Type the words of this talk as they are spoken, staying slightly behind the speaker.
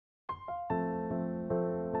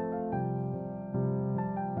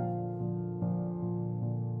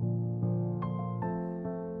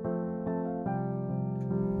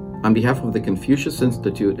On behalf of the Confucius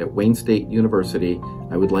Institute at Wayne State University,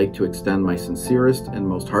 I would like to extend my sincerest and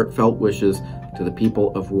most heartfelt wishes to the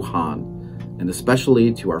people of Wuhan, and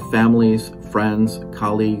especially to our families, friends,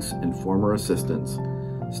 colleagues, and former assistants.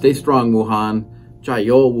 Stay strong, Wuhan! 加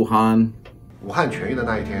油, Wuhan! 武汉痊愈的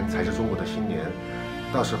那一天才是中国的新年，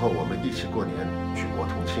到时候我们一起过年，举国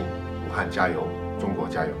同庆。武汉加油，中国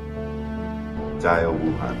加油！加油，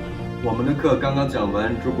武汉！我们的课刚刚讲完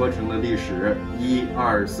中国城的历史，1、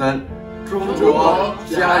2、3，中国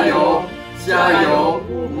加油！加油，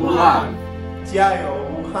武汉！加油，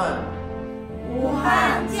武汉！武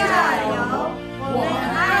汉加油！我们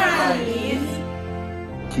爱你。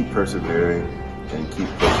Keep persevering and keep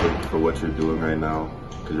pushing for what you're doing right now,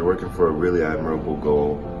 because you're working for a really admirable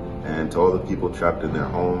goal. And to all the people trapped in their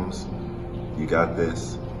homes, you got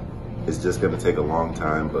this. It's just going to take a long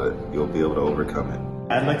time, but you'll be able to overcome it.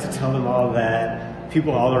 I'd like to tell them all that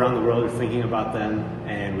people all around the world are thinking about them,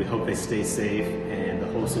 and we hope they stay safe and the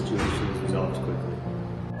whole situation is resolved quickly.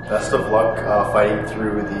 Best of luck fighting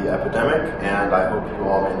through the epidemic, and I hope you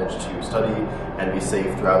all manage to study and be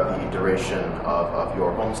safe throughout the duration of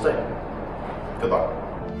your homestay. Good luck.